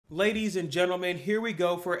Ladies and gentlemen, here we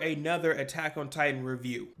go for another Attack on Titan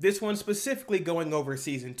review. This one specifically going over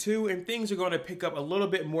Season 2, and things are going to pick up a little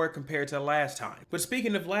bit more compared to last time. But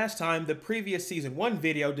speaking of last time, the previous Season 1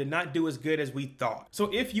 video did not do as good as we thought.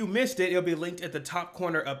 So if you missed it, it'll be linked at the top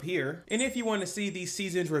corner up here. And if you want to see these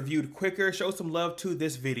seasons reviewed quicker, show some love to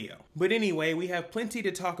this video. But anyway, we have plenty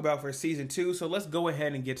to talk about for Season 2, so let's go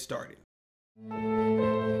ahead and get started.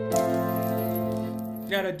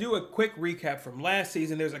 Now, to do a quick recap from last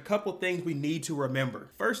season, there's a couple things we need to remember.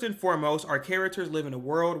 First and foremost, our characters live in a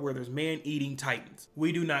world where there's man-eating titans.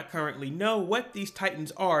 We do not currently know what these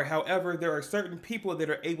titans are, however, there are certain people that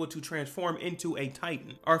are able to transform into a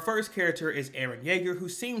titan. Our first character is Eren Yeager, who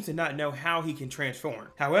seems to not know how he can transform.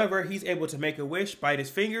 However, he's able to make a wish, bite his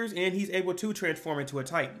fingers, and he's able to transform into a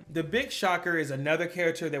titan. The big shocker is another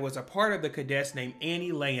character that was a part of the cadets named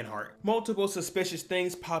Annie Leonhardt. Multiple suspicious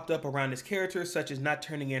things popped up around this character, such as not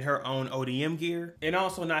turning in her own ODM gear, and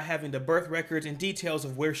also not having the birth records and details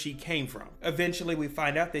of where she came from. Eventually, we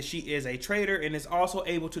find out that she is a traitor and is also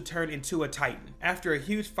able to turn into a titan. After a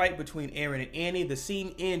huge fight between Eren and Annie, the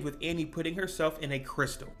scene ends with Annie putting herself in a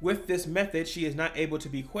crystal. With this method, she is not able to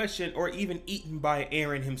be questioned or even eaten by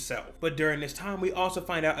Eren himself. But during this time, we also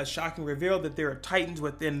find out a shocking reveal that there are titans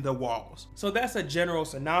within the walls. So that's a general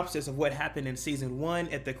synopsis of what happened in Season 1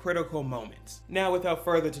 at the critical moments. Now, without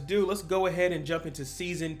further ado, let's go ahead and jump into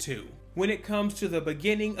Season 2. When it comes to the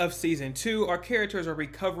beginning of Season 2, our characters are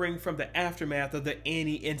recovering from the aftermath of the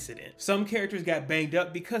Annie incident. Some characters got banged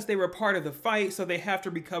up because they were part of the fight, so they have to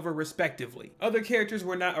recover respectively. Other characters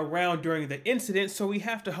were not around during the incident, so we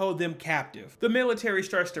have to hold them captive. The military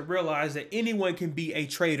starts to realize that anyone can be a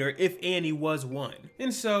traitor if Annie was one.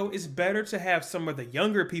 And so, it's better to have some of the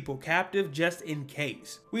younger people captive just in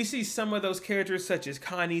case. We see some of those characters such as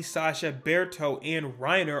Connie, Sasha, Berto, and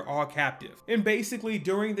Reiner all captive. And basically,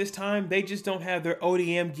 during this time, they just don't have their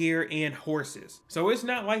ODM gear and horses. So it's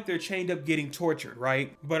not like they're chained up getting tortured,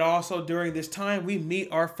 right? But also during this time, we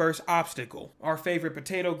meet our first obstacle. Our favorite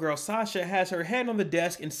potato girl Sasha has her head on the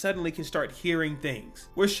desk and suddenly can start hearing things.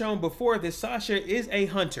 We're shown before that Sasha is a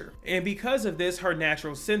hunter, and because of this, her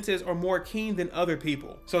natural senses are more keen than other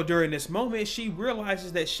people. So during this moment, she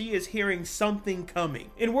realizes that she is hearing something coming.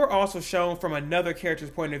 And we're also shown from another character's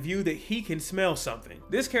point of view that he can smell something.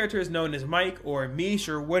 This character is known as Mike or Mish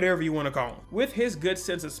or whatever you want to call him. With his good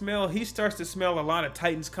sense of smell, he starts to smell a lot of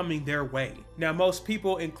titans coming their way. Now, most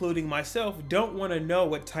people, including myself, don't want to know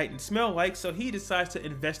what titans smell like, so he decides to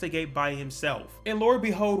investigate by himself. And Lord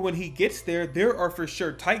behold, when he gets there, there are for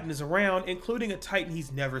sure titans around, including a titan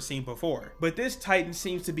he's never seen before. But this titan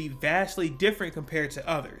seems to be vastly different compared to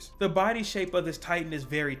others. The body shape of this titan is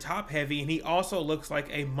very top heavy, and he also looks like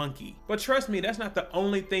a monkey. But trust me, that's not the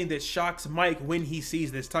only thing that shocks Mike when he sees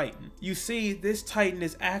this titan. You see, this titan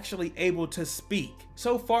is actually able to speak.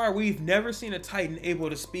 So far, we've never seen a titan able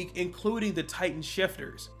to speak, including the titan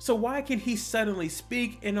shifters. So why can he suddenly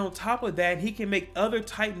speak, and on top of that, he can make other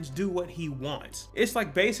titans do what he wants? It's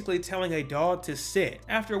like basically telling a dog to sit.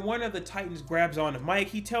 After one of the titans grabs onto Mike,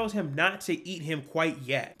 he tells him not to eat him quite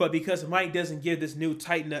yet. But because Mike doesn't give this new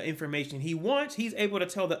titan the information he wants, he's able to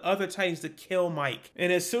tell the other titans to kill Mike.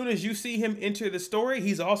 And as soon as you see him enter the story,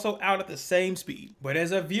 he's also out at the same speed. But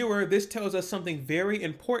as a viewer, this tells us something very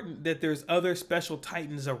important, that there's other special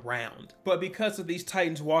titans around. But because of these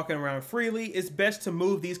titans walking around freely, it's best to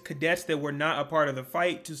move these cadets that were not a part of the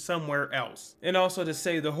fight to somewhere else. And also to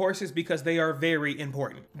save the horses because they are very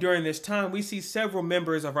important. During this time, we see several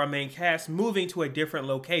members of our main cast moving to a different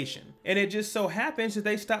location. And it just so happens that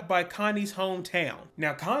they stop by Connie's hometown.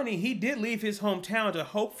 Now Connie, he did leave his hometown to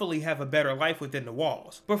hopefully have a better life within the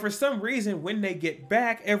walls. But for some reason, when they get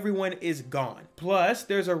back, everyone is gone. Plus,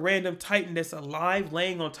 there's a random titan that's alive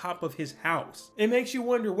laying on top of his house. It makes you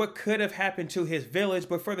wonder what could have happened to his village,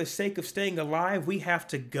 but for the sake of staying alive, we have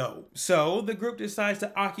to go. So the group decides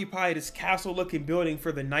to occupy this castle looking building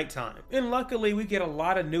for the nighttime. And luckily, we get a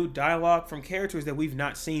lot of new dialogue from characters that we've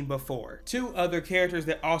not seen before. Two other characters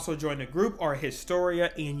that also join the group are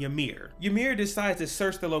Historia and Ymir. Ymir decides to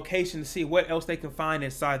search the location to see what else they can find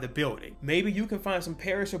inside the building. Maybe you can find some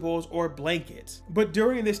perishables or blankets. But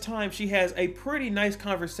during this time, she has a pretty nice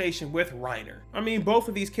conversation with Reiner. I mean, both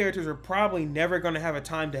of these characters are probably never going to have a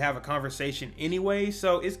time to have a conversation anyway,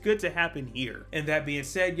 so it's good to happen here. And that being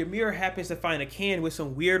said, Ymir happens to find a can with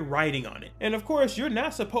some weird writing on it. And of course, you're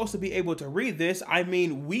not supposed to be able to read this. I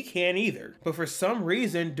mean, we can't either. But for some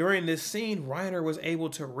reason, during this scene, Reiner was able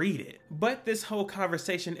to read it. But this whole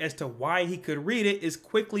conversation as to why he could read it is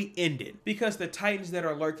quickly ended, because the titans that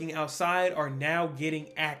are lurking outside are now getting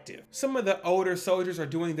active. Some of the older soldiers are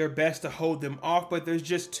doing their best to hold them off, but there's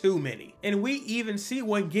just too many. And we even see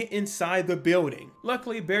one get inside the building.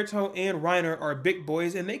 Luckily, Berto and Reiner are big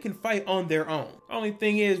boys and they can fight on their own. Only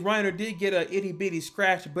thing is, Reiner did get a itty bitty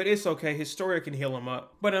scratch, but it's okay, Historia can heal him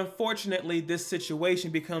up. But unfortunately, this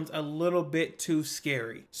situation becomes a little bit too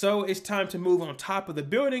scary. So it's time to move on top of the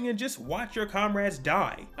building and just watch your comrades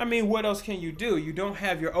die. I mean, what else can you do? You don't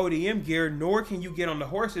have your ODM gear, nor can you get on the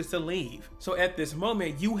horses to leave. So at this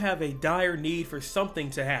moment, you have a dire need for something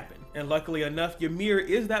to happen. And luckily enough, Ymir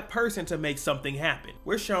is that person to make something happen.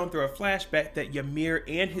 We're shown through a flashback that Ymir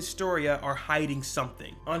and Historia are hiding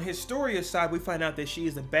something. On Historia's side, we find out that she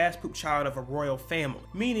is the bass poop child of a royal family,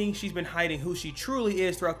 meaning she's been hiding who she truly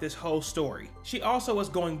is throughout this whole story. She also was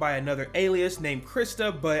going by another alias named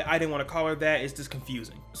Krista, but I didn't want to call her that, it's just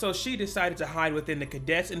confusing. So she decided to hide within the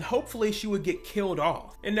cadets and hopefully she would get killed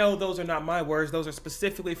off. And no, those are not my words, those are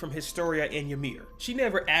specifically from Historia and Ymir. She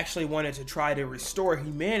never actually wanted to try to restore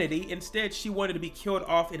humanity. Instead, she wanted to be killed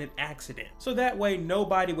off in an accident. So that way,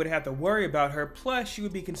 nobody would have to worry about her, plus she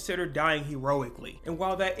would be considered dying heroically. And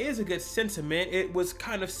while that is a good sentiment, it was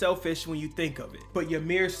kind of selfish when you think of it. But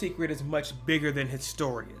Ymir's secret is much bigger than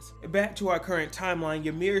Historia's. Back to our current timeline,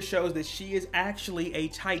 Ymir shows that she is actually a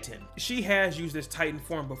Titan. She has used this Titan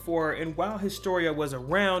form before, and while Historia was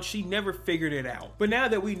around, she never figured it out. But now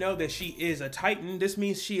that we know that she is a Titan, this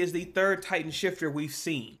means she is the third Titan shifter we've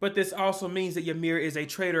seen. But this also means that Ymir is a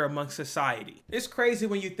traitor among society. It's crazy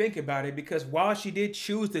when you think about it, because while she did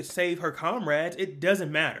choose to save her comrades, it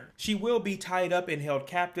doesn't matter. She will be tied up and held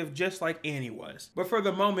captive just like Annie was. But for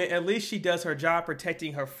the moment, at least she does her job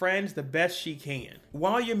protecting her friends the best she can.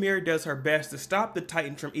 While Ymir does her best to stop the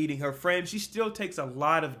Titan from eating her friends, she still takes a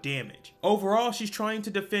lot of damage. Overall, she's trying to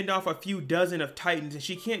defend off a few dozen of Titans and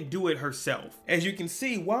she can't do it herself. As you can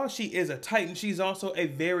see, while she is a Titan, she's also a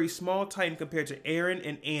very small Titan compared to Eren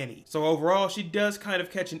and Annie. So overall, she does kind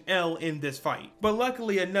of catch an L in this fight. But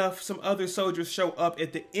luckily enough, some other soldiers show up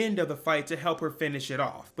at the end of the fight to help her finish it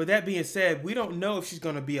off. But that being said, we don't know if she's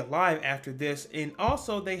going to be alive after this, and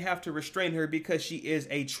also they have to restrain her because she is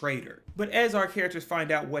a traitor. But as our characters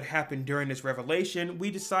find out what happened during this revelation,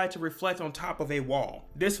 we decide to reflect on top of a wall.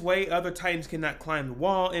 This way, other Titans cannot climb the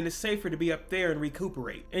wall and it's safer to be up there and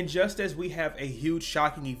recuperate. And just as we have a huge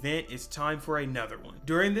shocking event, it's time for another one.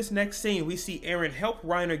 During this next scene, we see Eren help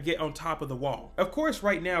Reiner get on top of the wall. Of course,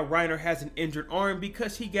 right now, Reiner has an injured arm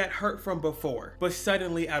because he got hurt from before. But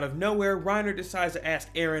suddenly, out of nowhere, Reiner decides to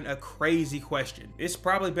ask Eren a crazy question. It's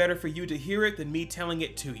probably better for you to hear it than me telling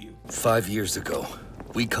it to you. 5 years ago,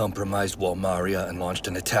 we compromised Walmaria and launched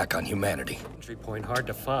an attack on humanity. Entry point hard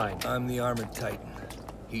to find. I'm the armored Titan.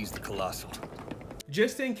 He's the Colossal.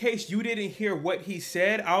 Just in case you didn't hear what he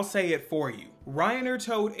said, I'll say it for you. Reiner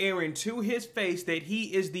told Eren to his face that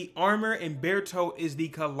he is the armor and Berto is the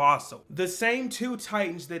Colossal. The same two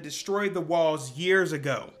Titans that destroyed the walls years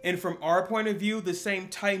ago. And from our point of view, the same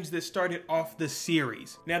Titans that started off the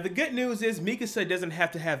series. Now the good news is Mikasa doesn't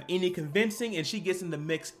have to have any convincing and she gets in the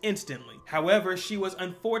mix instantly. However, she was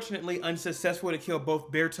unfortunately unsuccessful to kill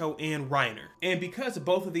both Berto and Reiner. And because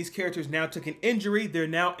both of these characters now took an injury, they're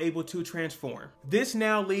now able to transform. This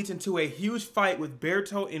now leads into a huge fight with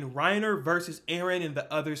Berto and Reiner versus Eren and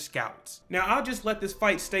the other scouts. Now I'll just let this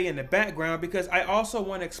fight stay in the background because I also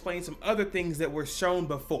want to explain some other things that were shown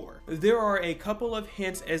before. There are a couple of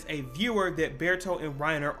hints as a viewer that Berto and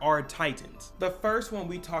Reiner are Titans. The first one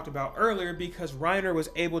we talked about earlier because Reiner was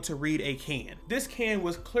able to read a can. This can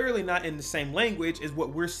was clearly not in the same language as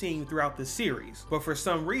what we're seeing throughout the series, but for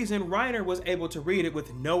some reason Reiner was able to read it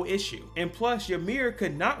with no issue. And plus Ymir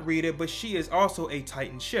could not read it, but she is also a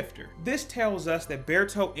Titan shifter. This tells us that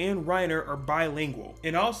Berto and Reiner are bilingual.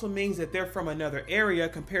 It also means that they're from another area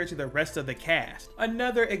compared to the rest of the cast.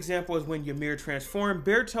 Another example is when Ymir transformed,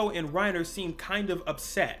 Berto and Reiner seem kind of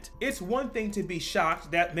upset. It's one thing to be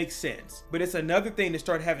shocked, that makes sense, but it's another thing to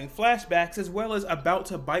start having flashbacks as well as about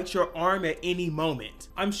to bite your arm at any moment.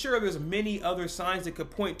 I'm sure there's many other signs that could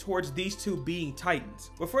point towards these two being Titans,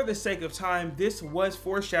 but for the sake of time, this was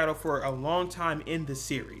foreshadowed for a long time in the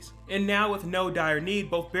series. And now with no dire need,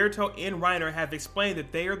 both Berto and Reiner have explained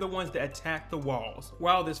that they are the ones that attack the walls.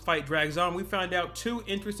 While this fight drags on, we found out two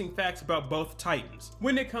interesting facts about both Titans.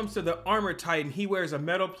 When it comes to the armored Titan, he wears a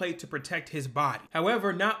metal plate to protect his body.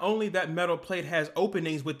 However, not only that metal plate has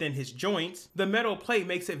openings within his joints, the metal plate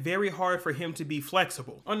makes it very hard for him to be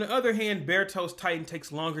flexible. On the other hand, Berto's Titan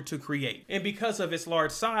takes longer to create, and because of its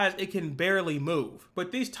large size, it can barely move.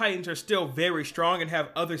 But these Titans are still very strong and have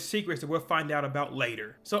other secrets that we'll find out about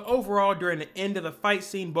later. So Overall, during the end of the fight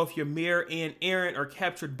scene, both Ymir and Eren are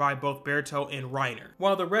captured by both Berto and Reiner.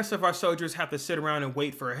 While the rest of our soldiers have to sit around and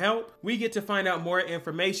wait for help, we get to find out more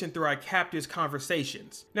information through our captives'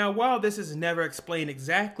 conversations. Now, while this is never explained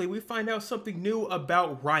exactly, we find out something new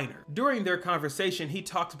about Reiner. During their conversation, he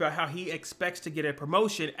talks about how he expects to get a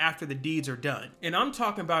promotion after the deeds are done. And I'm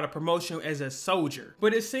talking about a promotion as a soldier.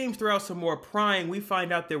 But it seems throughout some more prying, we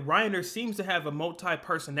find out that Reiner seems to have a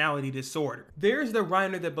multi-personality disorder. There's the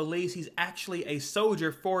Reiner that believes he's actually a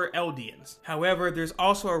soldier for Eldians. However, there's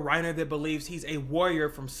also a Reiner that believes he's a warrior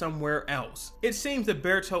from somewhere else. It seems that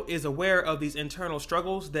Berto is aware of these internal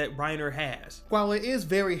struggles that Reiner has. While it is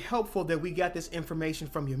very helpful that we got this information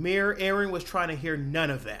from Ymir, Eren was trying to hear none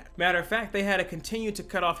of that. Matter of fact, they had to continue to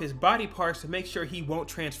cut off his body parts to make sure he won't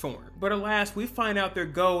transform. But alas, we find out their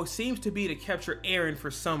goal seems to be to capture Eren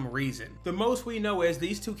for some reason. The most we know is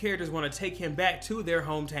these two characters want to take him back to their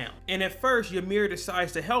hometown. And at first, Ymir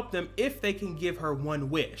decides to help them if they can give her one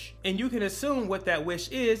wish. And you can assume what that wish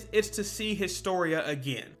is, it's to see Historia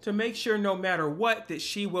again, to make sure no matter what that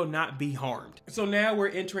she will not be harmed. So now we're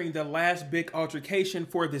entering the last big altercation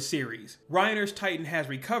for the series. Reiner's Titan has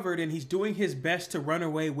recovered and he's doing his best to run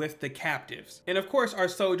away with the captives. And of course our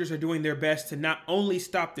soldiers are doing their best to not only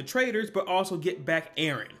stop the traitors but also get back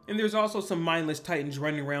Eren. And there's also some mindless Titans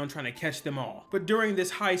running around trying to catch them all. But during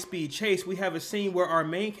this high-speed chase we have a scene where our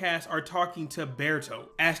main cast are talking to Berto,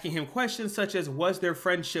 asking him questions such as was their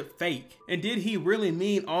friendship fake? And did he really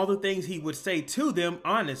mean all the things he would say to them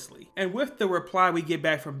honestly? And with the reply we get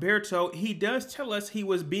back from Berto, he does tell us he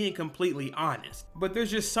was being completely honest. But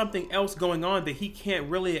there's just something else going on that he can't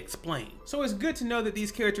really explain. So it's good to know that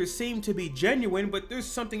these characters seem to be genuine, but there's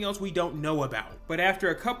something else we don't know about. But after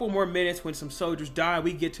a couple more minutes when some soldiers die,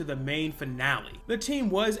 we get to the main finale. The team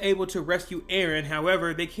was able to rescue Eren,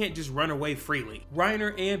 however, they can't just run away freely.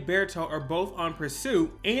 Reiner and Berto are both on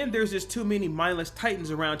pursuit, and there's just too many mindless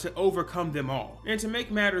Titans around to overcome them all. And to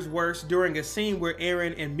make matters worse, during a scene where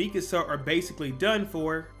Eren and Mikasa are basically done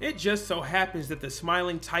for, it just so happens that the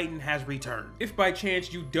Smiling Titan has returned. If by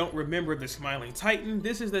chance you don't remember the Smiling Titan,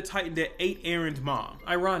 this is the Titan that ate Eren's mom.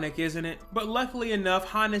 Ironic, isn't it? But luckily enough,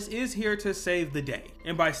 Hannes is here to save the day.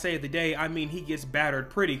 And by save the day, I mean he gets battered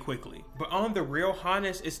pretty quickly. But on the real,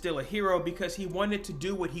 Hannes is still a hero because he wanted to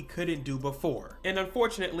do what he couldn't do before. And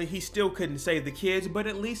unfortunately, he still couldn't save the kids, but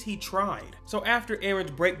at least he tried. So after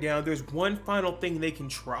Eren's breakdown, there's one final thing they can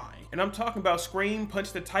try. And I'm talking about scream,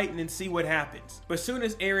 punch the Titan, and see what happens. But soon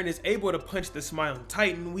as Eren is able to punch the Smiling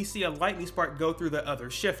Titan, we see a lightning spark go through the other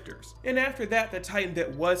shifters. And after that, the Titan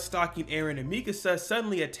that was stalking Eren and Mikasa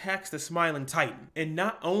suddenly attacks the Smiling Titan. And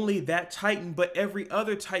not only that Titan, but every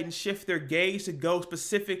other Titan shift their gaze to go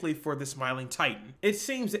specifically for the Smiling Titan. It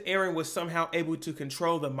seems that Eren was somehow able to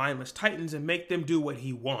control the mindless Titans and make them do what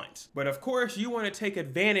he wants. But of course, you want to take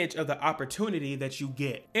advantage of the opportunity that you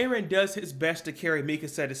get. Eren does his best to carry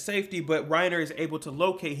Mikasa to safety, but Reiner is able to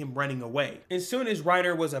locate him running away. As soon as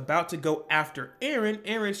Reiner was about to go after Eren,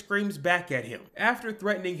 Eren screams back at him. After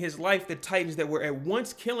threatening his life, the Titans that were at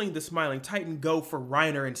once killing the Smiling Titan go for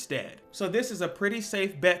Reiner instead. So this is a pretty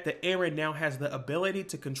safe bet that Eren now has the ability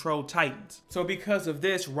to control Titans. So because of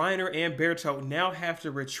this, Reiner and Berto now have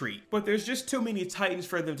to retreat. But there's just too many Titans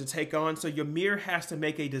for them to take on, so Ymir has to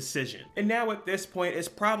make a decision. And now at this point, it's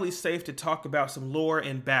probably safe to talk about some lore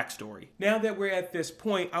and backstory. Now that we're at this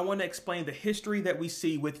point, I want to explain the history that we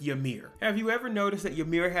see with Ymir. Have you ever noticed that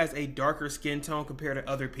Ymir has a darker skin tone compared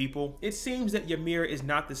to other people? It seems that Ymir is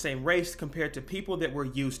not the same race compared to people that we're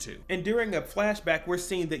used to. And during a flashback, we're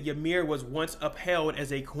seeing that Ymir was once upheld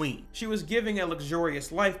as a queen. She was giving a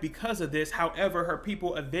luxurious life because of this, however, her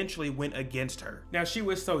people eventually went against her. Now, she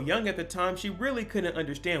was so young at the time, she really couldn't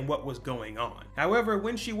understand what was going on. However,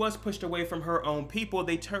 when she was pushed away from her own people,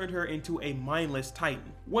 they turned her into a mindless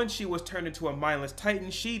Titan. Once she was turned into a mindless Titan,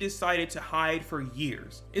 she decided to hide for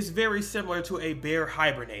years. It's very similar to a bear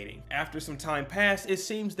hibernating. After some time passed, it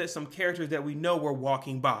seems that some characters that we know were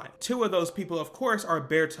walking by. Two of those people, of course, are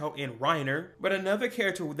Berto and Reiner, but another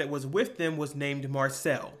character that was with them was named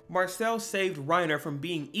Marcel. Marcel saved Reiner from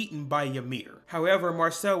being eaten by Ymir. However,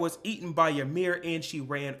 Marcel was eaten by Ymir and she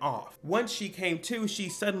ran off. Once she came to, she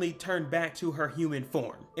suddenly turned back to her human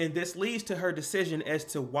form. And this leads to her decision as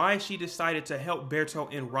to why she decided to help Berto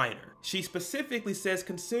and Reiner. She specifically says,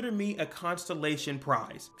 "Consider me a constellation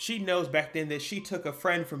prize." She knows back then that she took a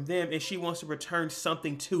friend from them and she wants to return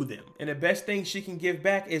something to them. And the best thing she can give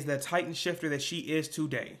back is the Titan shifter that she is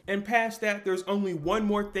today. And past that, there's only one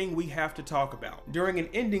more thing we have to talk about. During an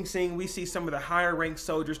ending scene, we see some of the higher ranked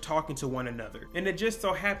soldiers talking to one another. And it just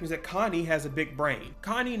so happens that Connie has a big brain.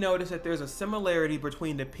 Connie noticed that there's a similarity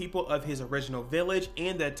between the people of his original village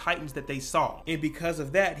and the Titans that they saw. And because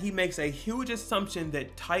of that, he makes a huge assumption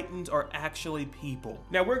that Titans are actually people.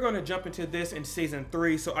 Now we're going to jump into this in season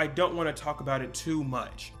 3, so I don't want to talk about it too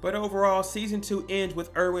much. But overall, season 2 ends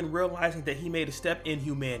with Erwin realizing that he made a step in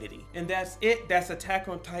humanity. And that's it. That's Attack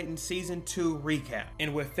on Titan season 2 recap.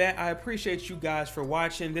 And with that, I appreciate you guys for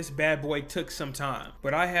watching. This bad boy took some time,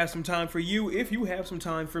 but I have some time for you if you have some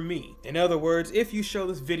time for me. In other words, if you show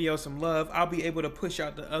this video some love, I'll be able to push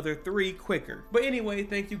out the other 3 quicker. But anyway,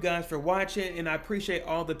 thank you guys for watching, and I appreciate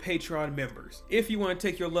all the Patreon members. If you want to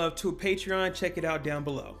take your love to Patreon, check it out down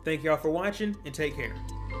below. Thank y'all for watching, and take care.